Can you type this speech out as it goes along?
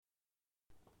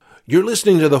You're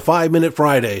listening to the 5 Minute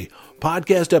Friday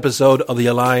podcast episode of The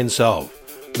Aligned Self.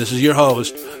 This is your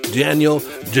host, Daniel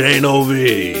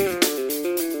Danovi.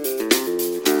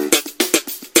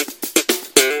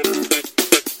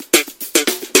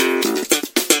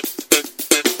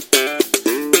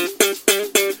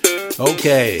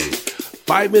 Okay,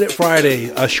 5 Minute Friday,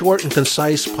 a short and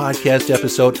concise podcast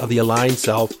episode of The Aligned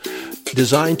Self,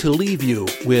 designed to leave you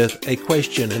with a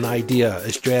question, an idea,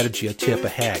 a strategy, a tip, a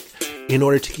hack, in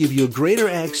order to give you greater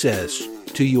access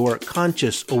to your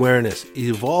conscious awareness,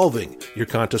 evolving your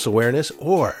conscious awareness,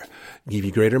 or give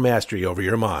you greater mastery over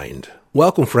your mind.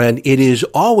 Welcome, friend. It is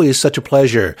always such a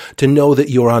pleasure to know that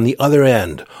you're on the other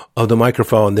end of the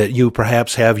microphone, that you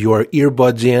perhaps have your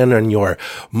earbuds in and you're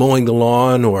mowing the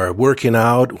lawn or working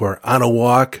out or on a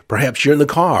walk. Perhaps you're in the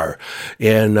car,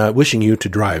 and wishing you to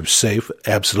drive safe,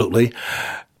 absolutely.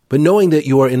 But knowing that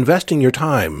you are investing your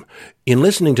time in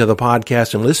listening to the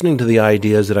podcast and listening to the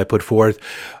ideas that I put forth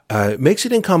makes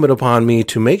it incumbent upon me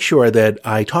to make sure that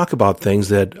I talk about things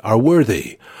that are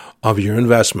worthy of your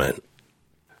investment.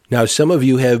 Now, some of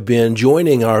you have been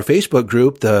joining our Facebook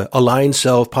group, the Aligned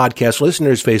Self Podcast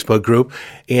Listeners Facebook group,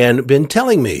 and been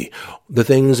telling me the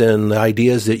things and the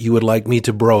ideas that you would like me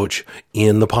to broach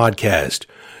in the podcast.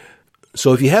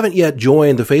 So if you haven't yet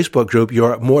joined the Facebook group,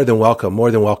 you're more than welcome.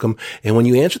 And when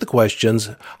you answer the questions,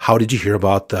 how did you hear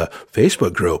about the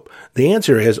Facebook group? The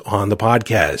answer is on the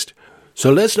podcast.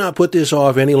 So let's not put this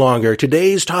off any longer.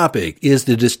 Today's topic is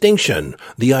the distinction,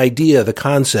 the idea, the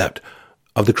concept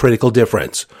of the critical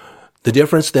difference, the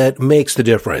difference that makes the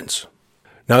difference.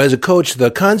 Now, as a coach,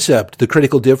 the concept, the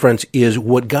critical difference, is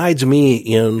what guides me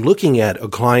in looking at a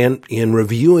client, in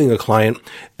reviewing a client,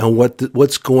 and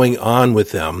what's going on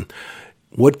with them.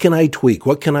 What can I tweak?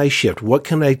 What can I shift?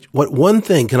 What one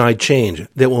thing can I change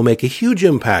that will make a huge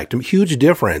impact, a huge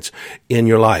difference in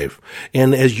your life?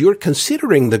 And as you're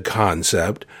considering the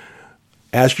concept,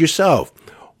 ask yourself,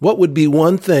 what would be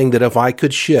one thing that if I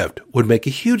could shift would make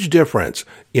a huge difference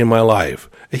in my life,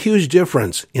 a huge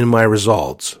difference in my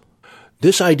results?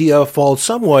 This idea falls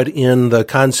somewhat in the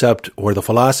concept or the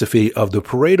philosophy of the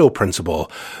Pareto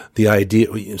principle. The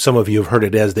idea, some of you have heard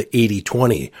it as the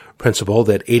 80-20 principle,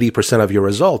 that 80% of your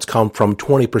results come from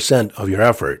 20% of your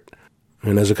effort.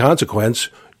 And as a consequence,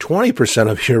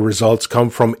 20% of your results come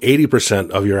from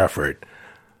 80% of your effort.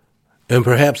 And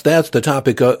perhaps that's the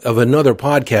topic of another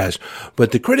podcast,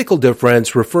 but the critical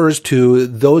difference refers to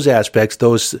those aspects,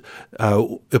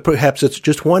 perhaps it's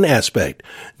just one aspect,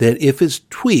 that if it's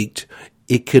tweaked,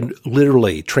 it could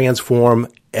literally transform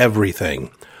everything.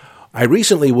 I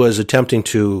recently was attempting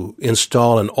to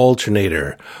install an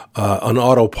alternator, an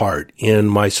auto part in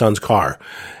my son's car,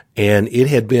 and it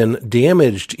had been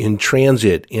damaged in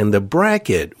transit, and the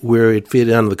bracket where it fit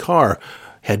onto the car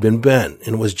had been bent,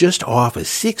 and it was just off a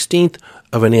 16th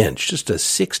of an inch, just a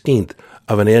 16th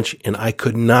of an inch, and I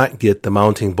could not get the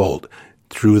mounting bolt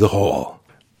through the hole.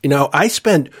 You know, I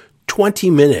spent 20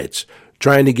 minutes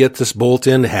trying to get this bolt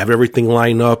in, to have everything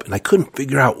lined up, and I couldn't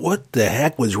figure out what the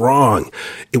heck was wrong.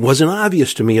 It wasn't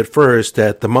obvious to me at first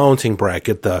that the mounting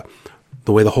bracket, the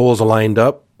way the holes are lined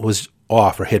up, was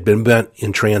off or had been bent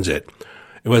in transit.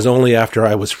 It was only after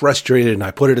I was frustrated and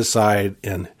I put it aside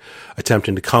and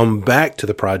attempting to come back to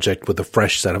the project with a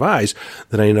fresh set of eyes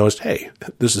that I noticed, hey,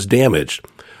 this is damaged.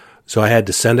 So I had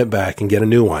to send it back and get a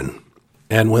new one.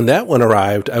 And when that one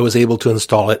arrived, I was able to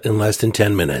install it in less than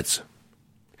 10 minutes.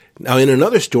 Now, in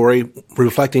another story,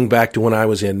 reflecting back to when I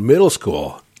was in middle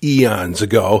school, eons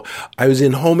ago, I was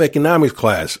in home economics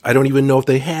class. I don't even know if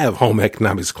they have home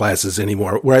economics classes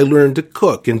anymore, where I learned to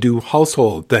cook and do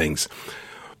household things.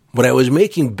 But I was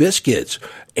making biscuits,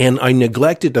 and I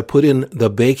neglected to put in the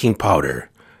baking powder,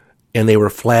 and they were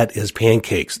flat as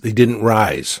pancakes. They didn't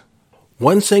rise.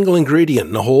 One single ingredient,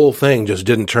 and the whole thing just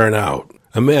didn't turn out.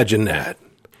 Imagine that.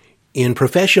 In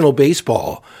professional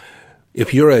baseball,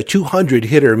 if you're a 200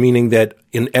 hitter, meaning that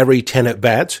in every 10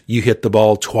 at-bats, you hit the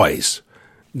ball twice,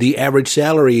 the average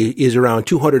salary is around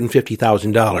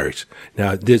 $250,000.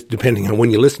 Now, this, depending on when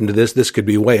you listen to this could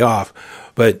be way off,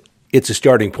 but it's a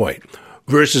starting point.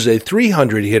 Versus a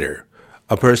 300 hitter,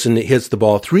 a person that hits the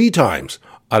ball 3 times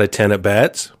out of 10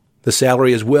 at-bats, the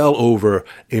salary is well over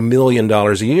 $1 million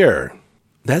a year.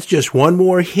 That's just one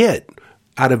more hit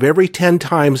out of every 10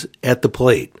 times at the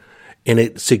plate, and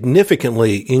it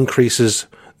significantly increases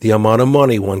the amount of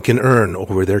money one can earn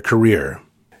over their career.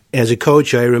 As a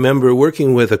coach, I remember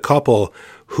working with a couple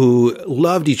who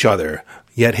loved each other,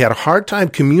 yet had a hard time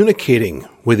communicating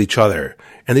with each other.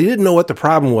 And they didn't know what the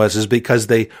problem was, is because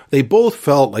they both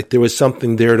felt like there was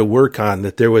something there to work on,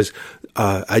 that there was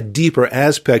a deeper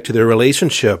aspect to their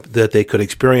relationship that they could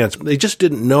experience. They just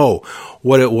didn't know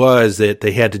what it was that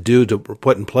they had to do to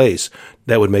put in place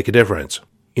that would make a difference.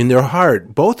 In their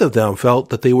heart, both of them felt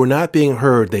that they were not being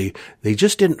heard. They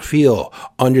just didn't feel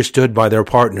understood by their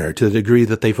partner to the degree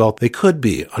that they felt they could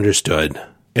be understood.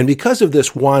 And because of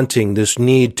this wanting, this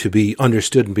need to be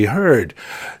understood and be heard,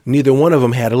 neither one of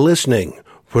them had a listening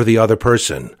for the other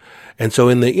person. And so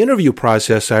in the interview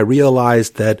process, I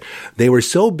realized that they were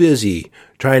so busy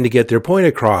trying to get their point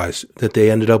across that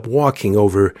they ended up walking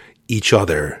over each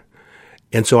other.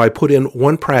 And so I put in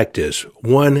one practice,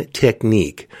 one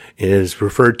technique. It is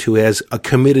referred to as a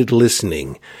committed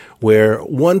listening, where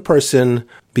one person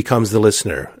becomes the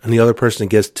listener and the other person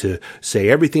gets to say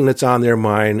everything that's on their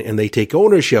mind, and they take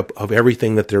ownership of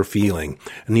everything that they're feeling.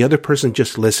 And the other person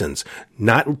just listens,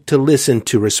 not to listen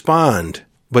to respond,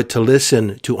 but to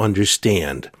listen to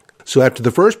understand. So after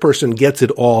the first person gets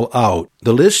it all out,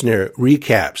 the listener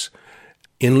recaps.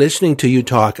 In listening to you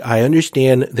talk, I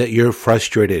understand that you're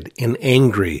frustrated and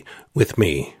angry with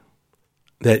me,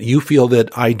 that you feel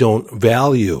that I don't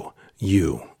value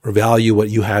you or value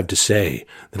what you have to say,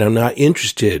 that I'm not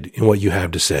interested in what you have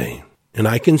to say. And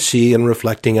I can see in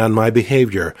reflecting on my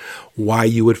behavior why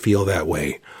you would feel that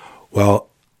way. Well,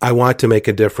 I want to make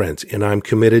a difference, and I'm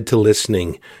committed to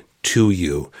listening to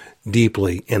you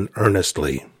deeply and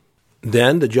earnestly.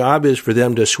 Then the job is for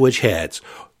them to switch hats.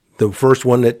 The first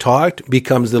one that talked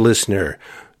becomes the listener,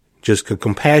 just a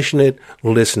compassionate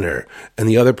listener. And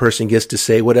the other person gets to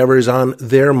say whatever is on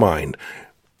their mind.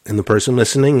 And the person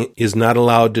listening is not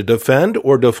allowed to defend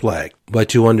or deflect, but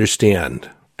to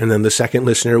understand. And then the second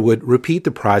listener would repeat the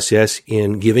process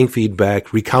in giving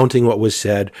feedback, recounting what was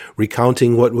said,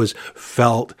 recounting what was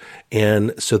felt,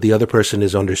 and so the other person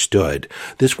is understood.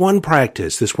 This one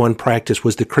practice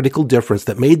was the critical difference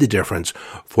that made the difference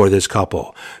for this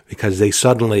couple, because they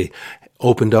suddenly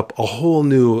opened up a whole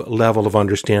new level of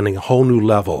understanding, a whole new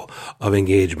level of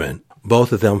engagement.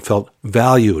 Both of them felt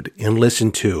valued and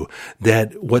listened to,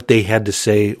 that what they had to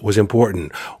say was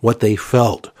important, what they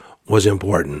felt was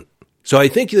important. So I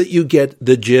think that you get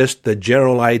the gist, the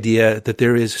general idea that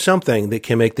there is something that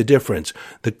can make the difference,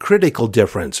 the critical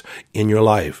difference in your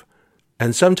life.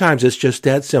 And sometimes it's just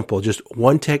that simple, just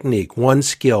one technique, one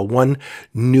skill, one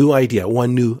new idea,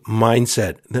 one new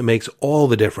mindset that makes all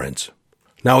the difference.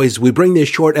 Now, as we bring this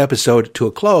short episode to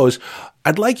a close,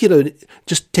 I'd like you to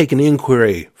just take an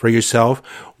inquiry for yourself.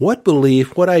 What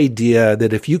belief, what idea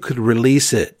that if you could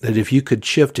release it, that if you could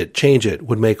shift it, change it,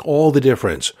 would make all the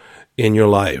difference in your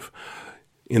life?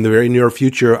 In the very near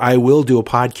future, I will do a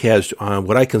podcast on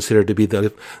what I consider to be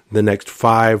the next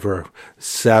 5 or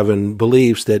 7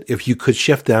 beliefs that if you could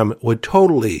shift them would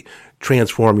totally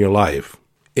transform your life,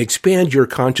 expand your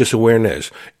conscious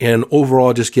awareness, and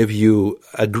overall just give you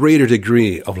a greater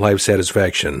degree of life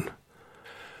satisfaction.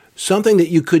 Something that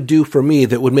you could do for me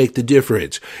that would make the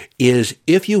difference is,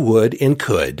 if you would and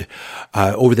could,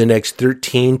 over the next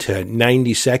 13 to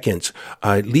 90 seconds,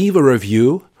 leave a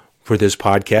review for this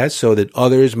podcast so that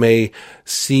others may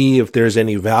see if there's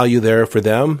any value there for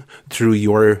them through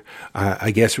your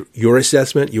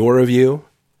assessment, your review.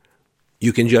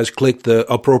 You can just click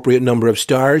the appropriate number of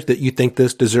stars that you think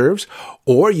this deserves,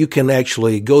 or you can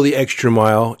actually go the extra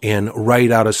mile and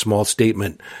write out a small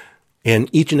statement. And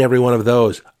each and every one of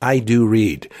those I do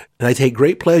read. And I take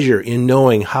great pleasure in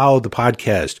knowing how the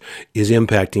podcast is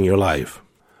impacting your life.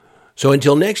 So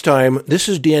until next time, this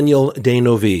is Daniel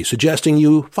D'Neuville, suggesting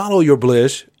you follow your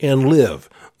bliss and live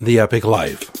the epic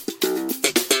life.